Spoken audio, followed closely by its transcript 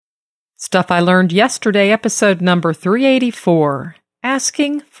Stuff I Learned Yesterday, episode number 384,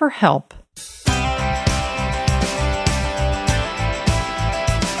 Asking for Help.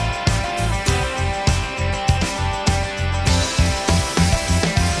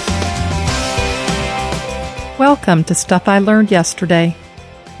 Welcome to Stuff I Learned Yesterday.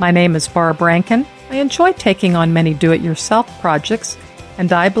 My name is Barb Rankin. I enjoy taking on many do-it-yourself projects,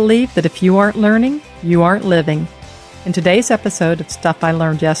 and I believe that if you aren't learning, you aren't living. In today's episode of Stuff I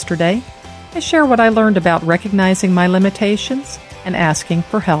Learned Yesterday, I share what I learned about recognizing my limitations and asking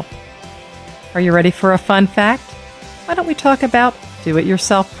for help. Are you ready for a fun fact? Why don't we talk about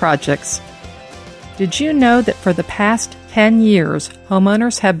do-it-yourself projects? Did you know that for the past 10 years,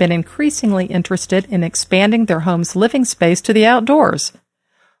 homeowners have been increasingly interested in expanding their home's living space to the outdoors?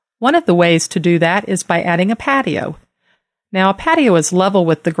 One of the ways to do that is by adding a patio. Now, a patio is level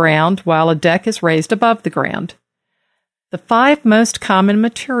with the ground, while a deck is raised above the ground. The 5 most common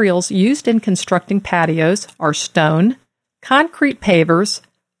materials used in constructing patios are stone, concrete pavers,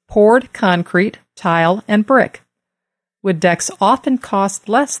 poured concrete, tile, and brick. Wood decks often cost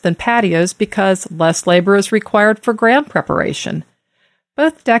less than patios because less labor is required for ground preparation.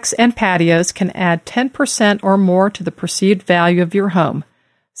 Both decks and patios can add 10% or more to the perceived value of your home.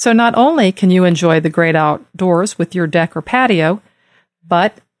 So not only can you enjoy the great outdoors with your deck or patio,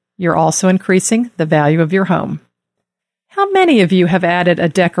 but you're also increasing the value of your home. How many of you have added a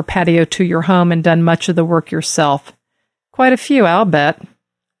deck or patio to your home and done much of the work yourself? Quite a few, I'll bet.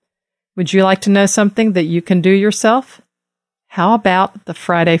 Would you like to know something that you can do yourself? How about the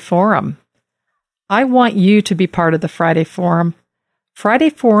Friday Forum? I want you to be part of the Friday Forum. Friday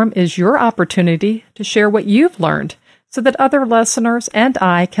Forum is your opportunity to share what you've learned so that other listeners and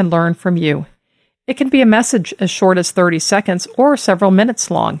I can learn from you. It can be a message as short as 30 seconds or several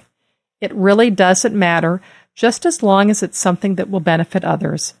minutes long. It really doesn't matter, just as long as it's something that will benefit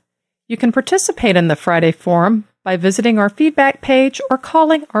others. You can participate in the Friday Forum by visiting our feedback page or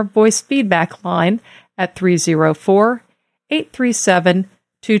calling our voice feedback line at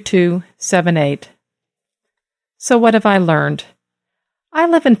 304-837-2278. So what have I learned? I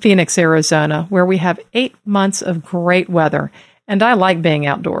live in Phoenix, Arizona, where we have 8 months of great weather, and I like being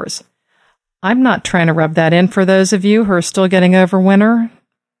outdoors. I'm not trying to rub that in for those of you who are still getting over winter.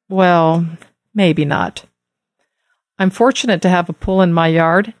 Well, maybe not. I'm fortunate to have a pool in my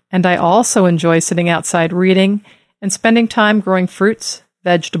yard, and I also enjoy sitting outside reading and spending time growing fruits,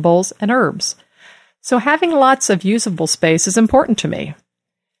 vegetables, and herbs. So having lots of usable space is important to me.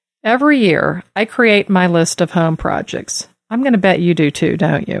 Every year, I create my list of home projects. I'm going to bet you do too,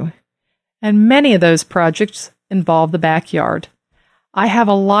 don't you? And many of those projects involve the backyard. I have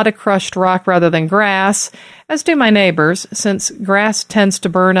a lot of crushed rock rather than grass, as do my neighbors, since grass tends to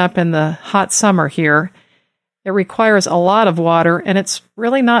burn up in the hot summer here. It requires a lot of water, and it's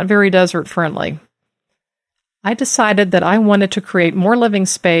really not very desert-friendly. I decided that I wanted to create more living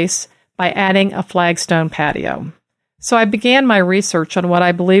space by adding a flagstone patio. So I began my research on what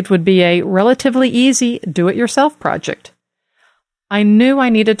I believed would be a relatively easy do-it-yourself project. I knew I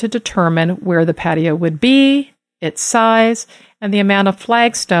needed to determine where the patio would be, its size, and the amount of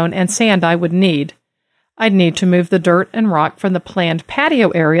flagstone and sand I would need. I'd need to move the dirt and rock from the planned patio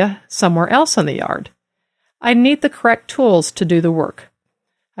area somewhere else in the yard. I need the correct tools to do the work.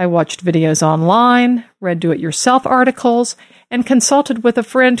 I watched videos online, read do-it-yourself articles, and consulted with a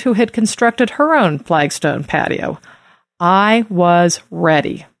friend who had constructed her own flagstone patio. I was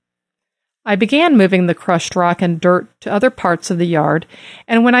ready. I began moving the crushed rock and dirt to other parts of the yard,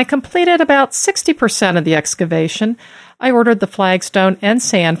 and when I completed about 60% of the excavation, I ordered the flagstone and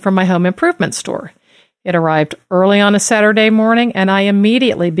sand from my home improvement store. It arrived early on a Saturday morning, and I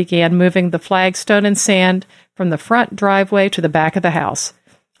immediately began moving the flagstone and sand from the front driveway to the back of the house.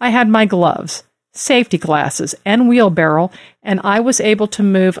 I had my gloves, safety glasses, and wheelbarrow, and I was able to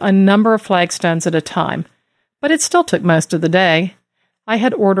move a number of flagstones at a time. But it still took most of the day. I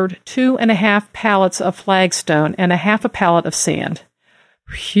had ordered 2.5 pallets of flagstone and a half a pallet of sand.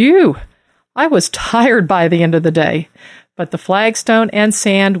 Phew! I was tired by the end of the day. But the flagstone and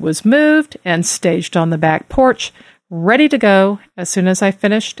sand was moved and staged on the back porch, ready to go as soon as I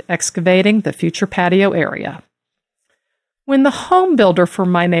finished excavating the future patio area. When the home builder for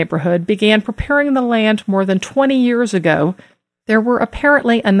my neighborhood began preparing the land more than 20 years ago, there were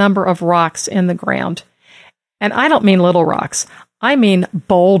apparently a number of rocks in the ground. And I don't mean little rocks. I mean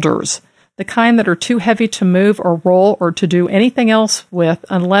boulders, the kind that are too heavy to move or roll or to do anything else with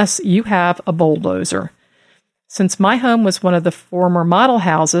unless you have a bulldozer. Since my home was one of the former model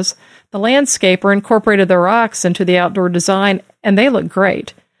houses, the landscaper incorporated the rocks into the outdoor design, and they look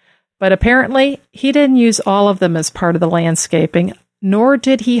great. But apparently, he didn't use all of them as part of the landscaping. nor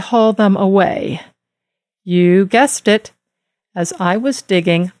did he haul them away. You guessed it. As I was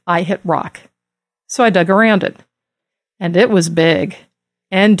digging, I hit rock. So I dug around it. And it was big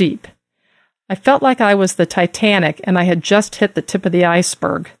and deep. I felt like I was the Titanic and I had just hit the tip of the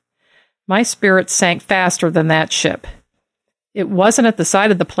iceberg. My spirits sank faster than that ship. It wasn't at the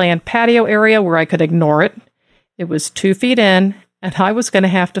side of the planned patio area where I could ignore it. It was 2 feet in, and I was going to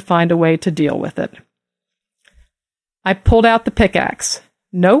have to find a way to deal with it. I pulled out the pickaxe.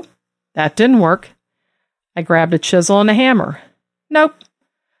 Nope, that didn't work. I grabbed a chisel and a hammer. Nope.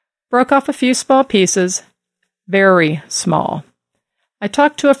 Broke off a few small pieces. Very small. I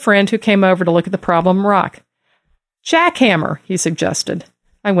talked to a friend who came over to look at the problem rock. Jackhammer, he suggested.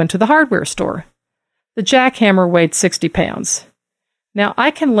 I went to the hardware store. The jackhammer weighed 60 pounds. Now,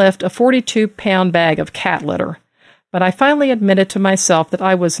 I can lift a 42-pound bag of cat litter, but I finally admitted to myself that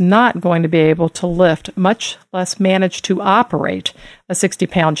I was not going to be able to lift, much less manage to operate, a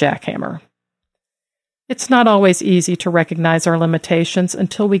 60-pound jackhammer. It's not always easy to recognize our limitations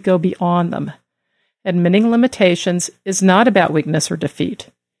until we go beyond them. Admitting limitations is not about weakness or defeat.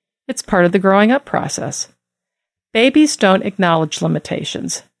 It's part of the growing up process. Babies don't acknowledge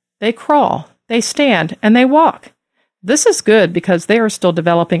limitations. They crawl, they stand, and they walk. This is good because they are still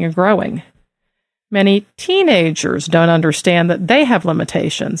developing and growing. Many teenagers don't understand that they have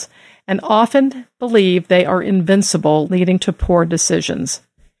limitations and often believe they are invincible, leading to poor decisions.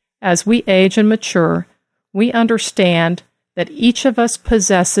 As we age and mature, we understand that each of us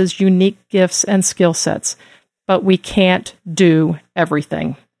possesses unique gifts and skill sets, but we can't do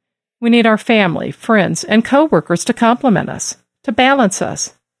everything. We need our family, friends, and coworkers to complement us, to balance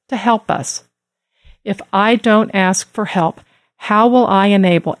us, to help us. If I don't ask for help, how will I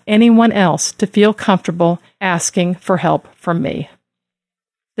enable anyone else to feel comfortable asking for help from me?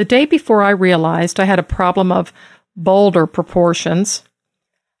 The day before I realized I had a problem of boulder proportions,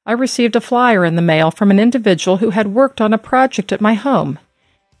 I received a flyer in the mail from an individual who had worked on a project at my home.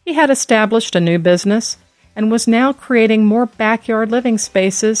 He had established a new business and was now creating more backyard living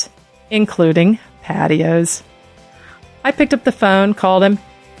spaces, including patios. I picked up the phone, called him,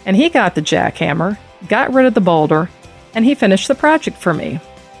 and he got the jackhammer, got rid of the boulder, and he finished the project for me.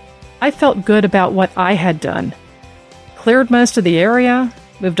 I felt good about what I had done. Cleared most of the area,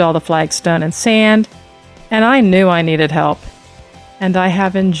 moved all the flagstone and sand, and I knew I needed help. And I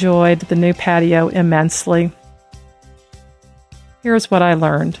have enjoyed the new patio immensely. Here's what I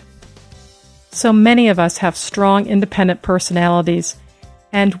learned. So many of us have strong, independent personalities,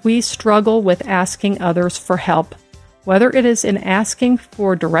 and we struggle with asking others for help, whether it is in asking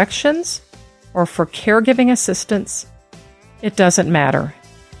for directions or for caregiving assistance. It doesn't matter.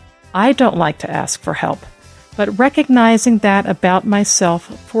 I don't like to ask for help, but recognizing that about myself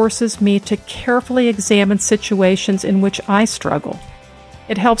forces me to carefully examine situations in which I struggle.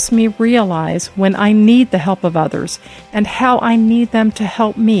 It helps me realize when I need the help of others and how I need them to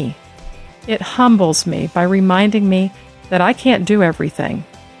help me. It humbles me by reminding me that I can't do everything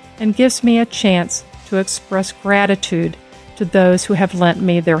and gives me a chance to express gratitude to those who have lent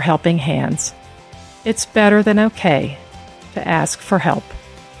me their helping hands. It's better than okay to ask for help.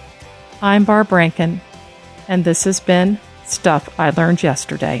 I'm Barb Rankin, and this has been Stuff I Learned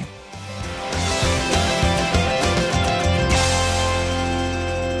Yesterday.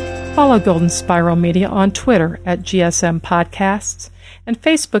 Follow Golden Spiral Media on Twitter at GSM Podcasts and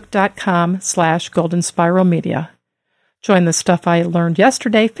Facebook.com/Golden Spiral Media. Join the Stuff I Learned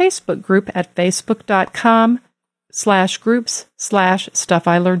Yesterday Facebook group at Facebook.com/groups/Stuff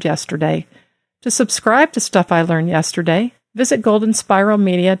I Learned Yesterday. To subscribe to Stuff I Learned Yesterday, visit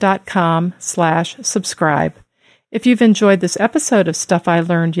goldenspiralmedia.com/subscribe. If you've enjoyed this episode of Stuff I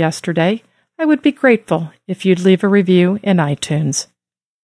Learned Yesterday, I would be grateful if you'd leave a review in iTunes.